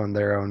should own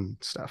their own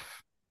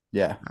stuff.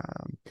 Yeah.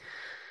 Um,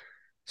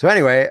 so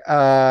anyway,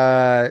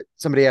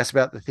 somebody asked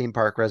about the theme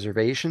park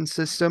reservation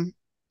system.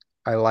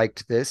 I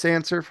liked this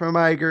answer from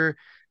Iger,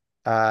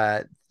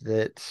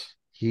 that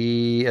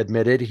he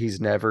admitted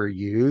he's never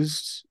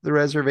used the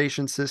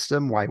reservation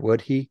system. Why would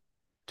he?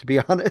 to be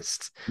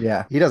honest.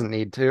 Yeah. He doesn't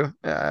need to.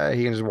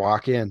 He can just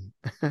walk in.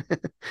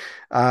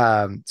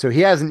 So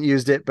he hasn't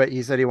used it, but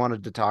he said he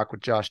wanted to talk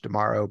with Josh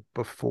tomorrow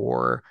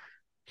before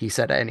he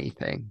said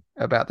anything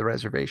about the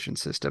reservation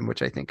system,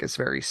 which I think is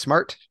very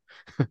smart.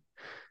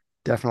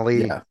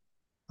 Definitely Yeah.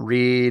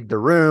 read the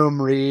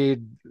room,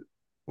 read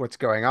what's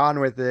going on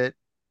with it,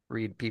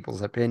 read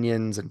people's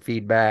opinions and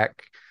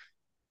feedback,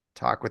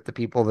 talk with the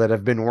people that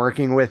have been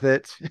working with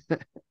it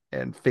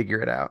and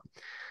figure it out.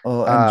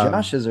 Well, and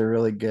Josh is a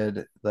really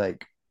good,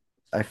 like,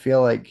 I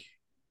feel like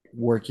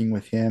working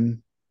with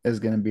him is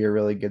going to be a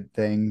really good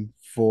thing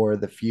for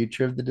the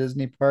future of the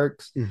Disney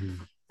parks.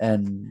 Mhm.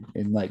 And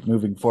in like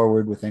moving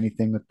forward with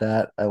anything with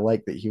that, I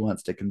like that he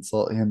wants to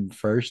consult him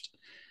first.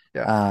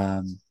 Yeah.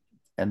 Um,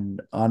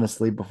 and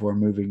honestly, before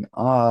moving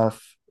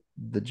off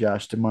the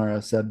Josh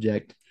Tomorrow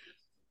subject,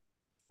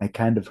 I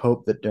kind of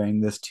hope that during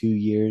this 2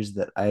 years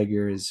that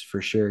Iger is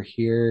for sure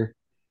here,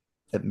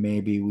 that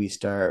maybe we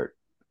start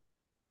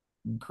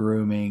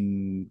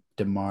grooming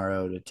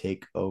Tomorrow to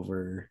take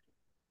over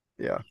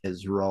Yeah.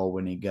 his role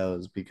when he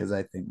goes, because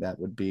I think that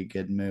would be a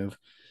good move.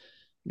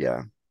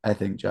 Yeah. I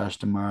think Josh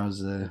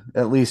Tomorrow's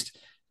at least,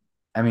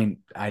 I mean,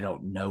 I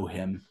don't know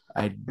him.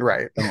 I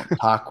Right. don't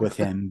talk with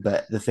him,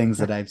 but the things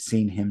that I've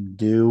seen him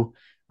do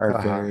are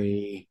Uh-huh.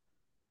 very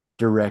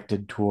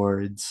directed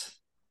towards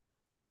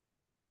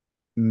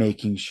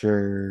making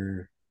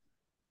sure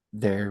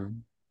their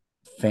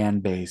fan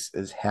base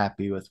is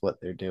happy with what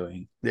they're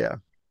doing. Yeah.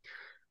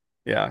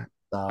 Yeah.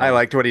 I So,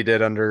 liked what he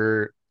did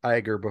under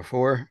Iger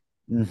before.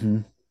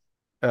 mhm.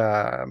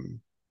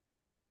 Um,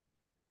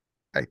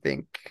 I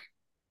think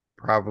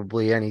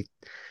probably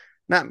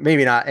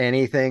maybe not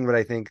anything, but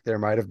I think there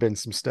might have been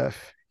some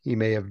stuff he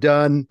may have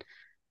done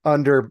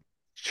under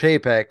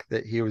Chapek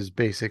that he was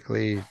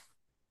basically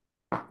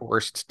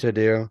forced to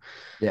do.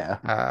 Yeah.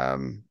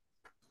 Um,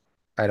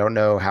 I don't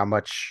know how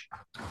much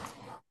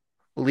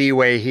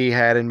leeway he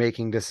had in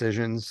making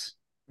decisions.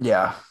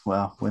 Yeah.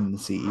 Well, when the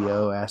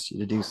CEO asks you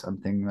to do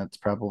something, that's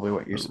probably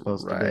what you're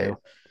supposed to Right. do.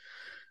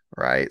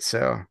 Right.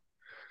 So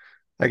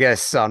I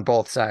guess on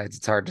both sides,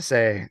 it's hard to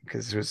say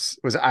because was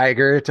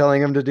Iger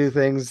telling him to do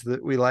things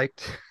that we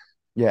liked?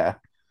 Yeah.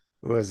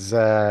 Was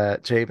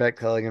Chapek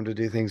telling him to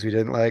do things we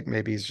didn't like?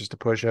 Maybe he's just a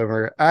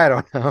pushover. I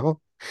don't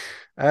know.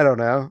 I don't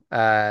know.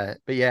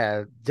 But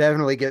yeah,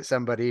 definitely get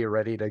somebody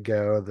ready to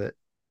go that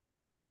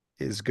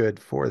is good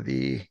for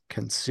the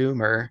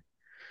consumer,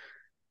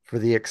 for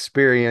the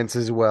experience,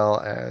 as well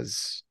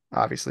as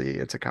obviously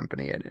it's a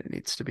company and it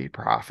needs to be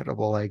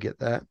profitable. I get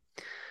that.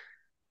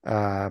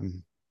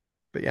 Um,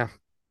 but yeah,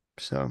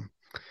 so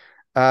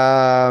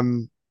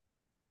um,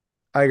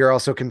 Iger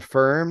also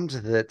confirmed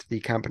that the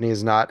company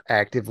is not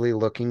actively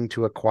looking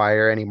to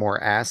acquire any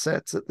more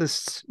assets at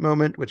this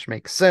moment, which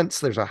makes sense.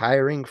 There's a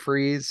hiring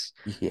freeze.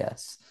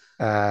 Yes.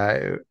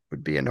 It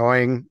would be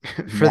annoying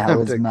for Now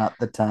them is not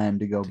the time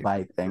to go to,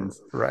 buy things.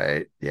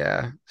 right.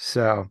 Yeah.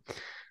 So,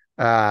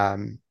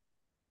 um,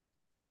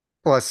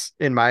 plus,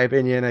 in my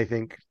opinion, I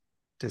think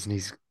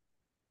Disney's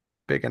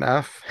big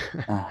enough.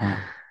 Uh-huh.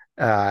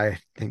 I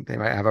think they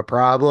might have a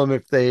problem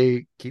if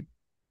they keep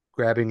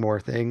grabbing more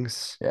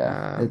things.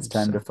 Yeah. It's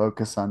time to So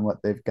focus on what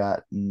they've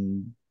got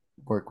and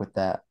work with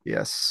that.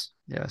 yes,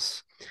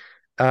 yes.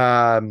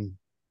 Um,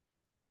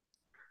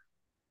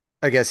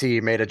 I guess he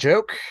made a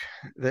joke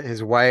that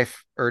his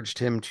wife urged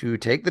him to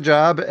take the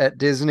job at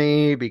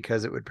Disney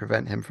because it would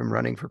prevent him from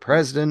running for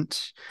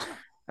president.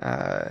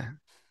 Uh,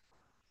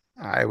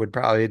 I would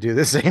probably do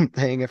the same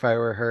thing if I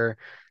were her.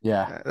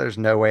 Yeah. There's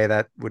no way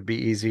that would be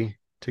easy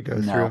to go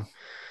No. through.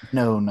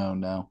 No, no,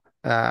 no.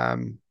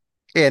 Um,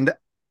 and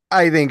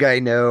I think I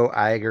know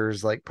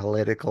Iger's like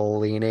political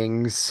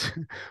leanings,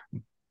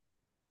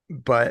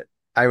 but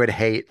I would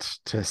hate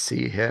to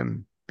see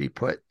him be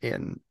put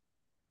in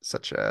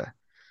such a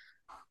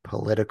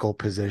political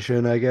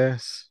position, I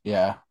guess.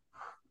 Yeah.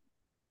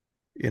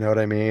 You know what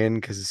I mean?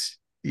 Because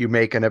you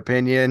make an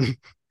opinion,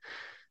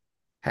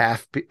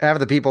 half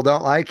the people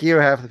don't like you,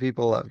 half the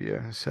people love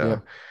you. So,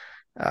 Yep.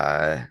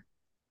 uh,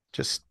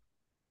 just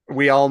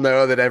we all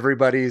know that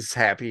everybody's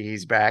happy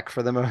he's back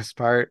for the most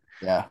part.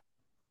 Yeah.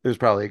 It was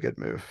probably a good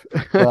move.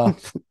 Well,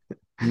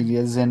 he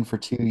is in for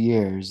 2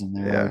 years, and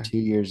there are Yeah, 2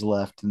 years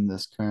left in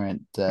this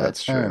current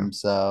that's true. term.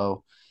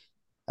 So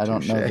I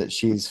don't know Touche. that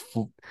she's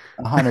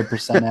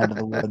 100% out of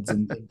the woods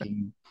and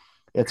thinking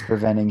it's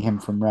preventing him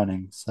from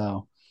running.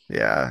 So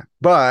Yeah.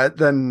 But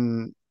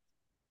then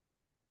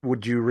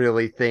would you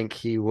really think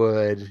he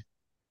would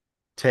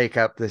take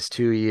up this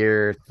 2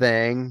 year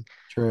thing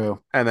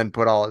true. and then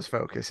put all his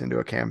focus into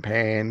a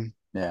campaign?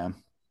 Yeah.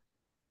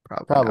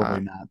 Probably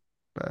Probably not. not.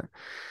 But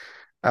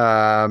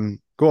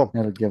cool.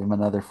 It'll give him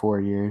another 4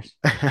 years.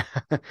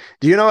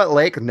 Do you know what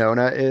Lake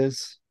Nona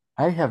is?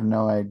 I have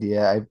no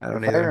idea. I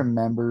don't If I either.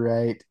 remember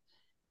right,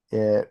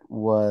 it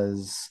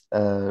was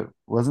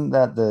wasn't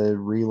that the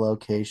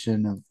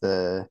relocation of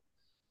the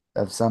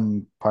of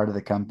some part of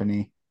the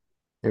company?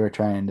 They were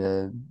trying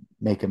to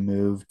make a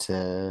move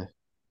to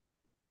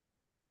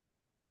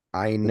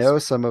I this know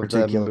some of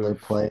them particular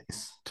moved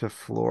place. to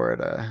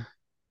Florida.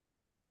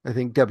 I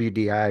think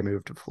WDI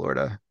moved to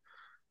Florida.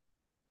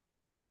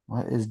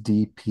 What is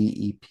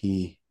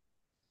DPEP?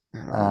 I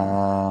don't know.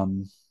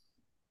 Um,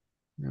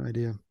 No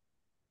idea.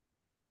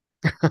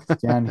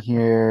 down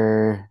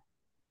here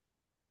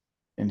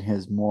in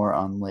his more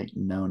on Lake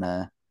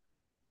Nona,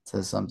 it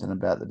says something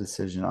about the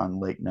decision on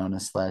Lake Nona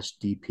 /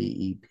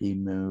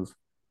 DPEP move.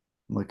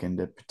 Look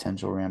into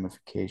potential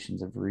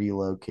ramifications of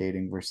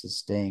relocating versus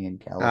staying in I'm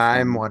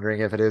California.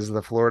 wondering if it is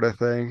the Florida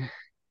thing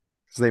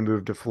because they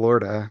moved to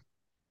Florida.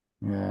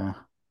 Yeah.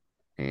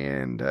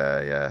 And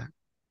yeah,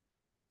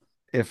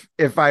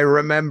 if I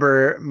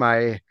remember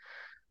my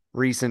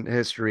recent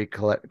history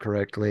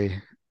correctly,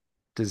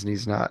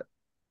 Disney's not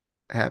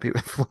happy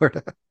with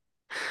Florida.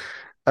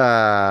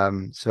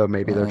 So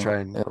maybe they're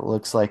trying It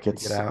looks like to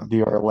get it's out.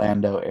 the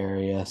Orlando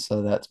area,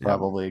 so that's Yep.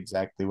 probably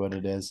exactly what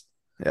it is.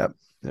 Yep.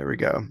 There we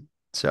go.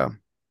 So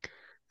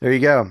there you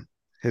go.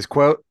 His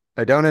quote,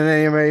 I don't in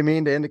any way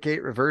mean to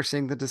indicate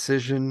reversing the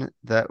decision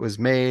that was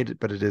made,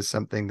 but it is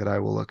something that I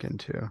will look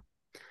into.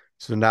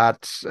 So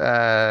not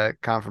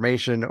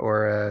confirmation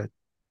or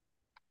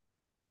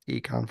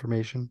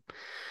e-confirmation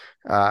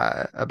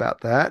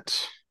about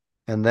that.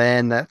 And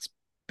then that's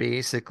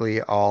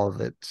basically all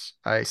that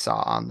I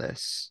saw on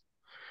this.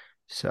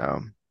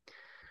 So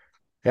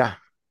yeah.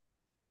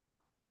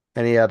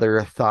 Any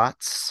other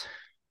thoughts?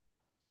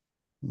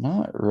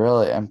 Not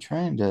really. I'm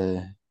trying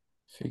to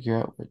figure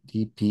out what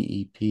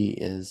DPEP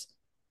is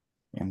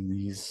in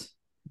these posts,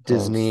 but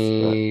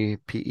Disney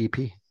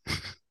PEP.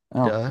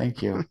 oh, Duh.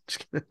 thank you.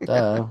 Just kidding.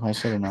 Duh, I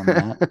should have known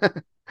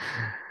that.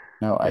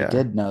 No, I Yeah.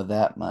 did know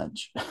that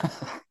much.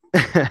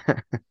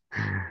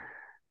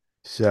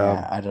 So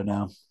Yeah, I don't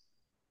know.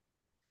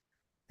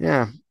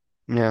 yeah,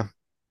 yeah.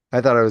 I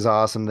thought it was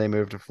awesome they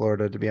moved to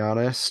Florida, to be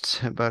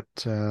honest, but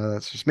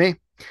that's just me.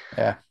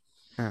 Yeah.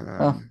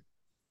 Well,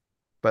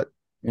 But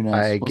who knows?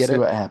 I We'll get see it,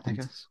 what I happens.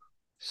 guess.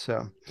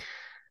 So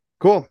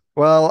cool.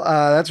 Well,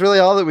 that's really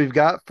all that we've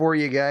got for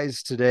you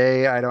guys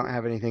today. I don't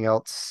have anything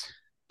else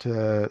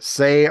to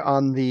say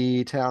on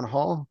the town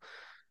hall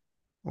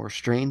or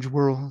Strange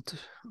World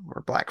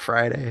or Black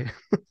Friday.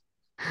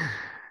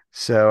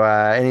 So,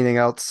 anything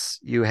else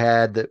you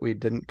had that we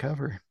didn't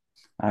cover?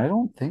 I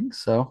don't think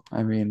so.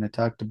 I mean, I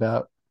talked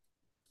about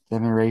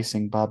them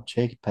erasing Bob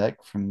Chapek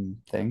from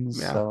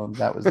things, Yeah. so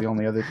that was the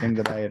only other thing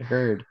that I had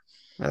heard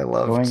I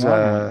loved going on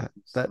right now.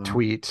 that So,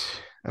 tweet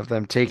of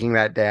them taking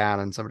that down,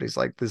 and somebody's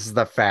like, "This is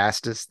the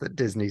fastest that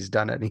Disney's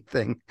done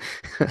anything."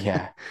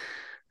 yeah.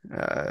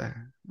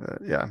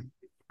 Yeah,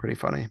 pretty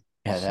funny.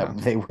 Yeah, So.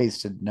 they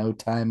wasted no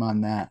time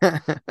on that.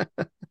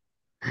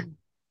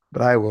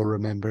 But I will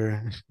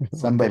remember what they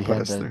Somebody put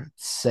had us to through.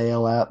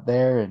 sail out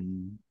there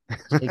and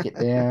take it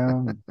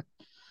down.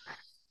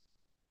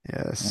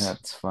 Yes.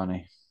 That's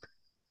funny.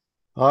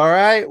 All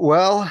right.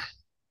 Well,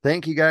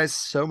 thank you guys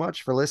so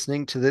much for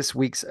listening to this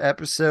week's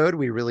episode.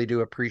 We really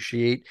do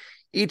appreciate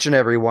each and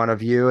every one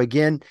of you.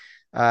 Again,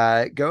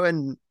 go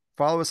and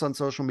follow us on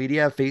social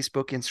media,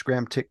 Facebook,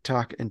 Instagram,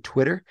 TikTok, and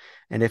Twitter.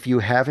 And if you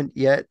haven't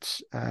yet,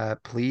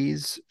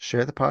 please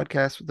share the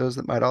podcast with those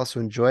that might also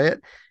enjoy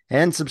it.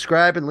 And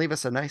subscribe and leave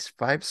us a nice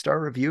 5-star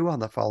review on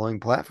the following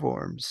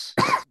platforms.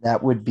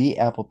 That would be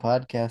Apple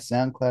Podcasts,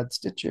 SoundCloud,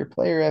 Stitcher,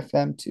 Player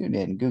FM,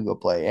 TuneIn, Google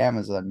Play,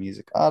 Amazon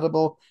Music,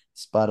 Audible,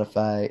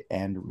 Spotify,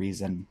 and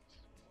Reason.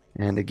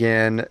 And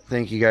again,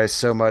 thank you guys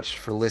so much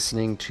for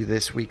listening to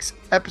this week's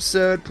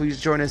episode.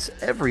 Please join us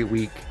every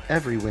week,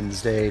 every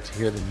Wednesday, to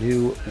hear the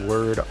new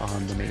word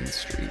on the main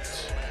street.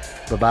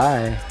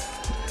 Bye-bye.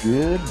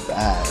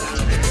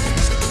 Goodbye.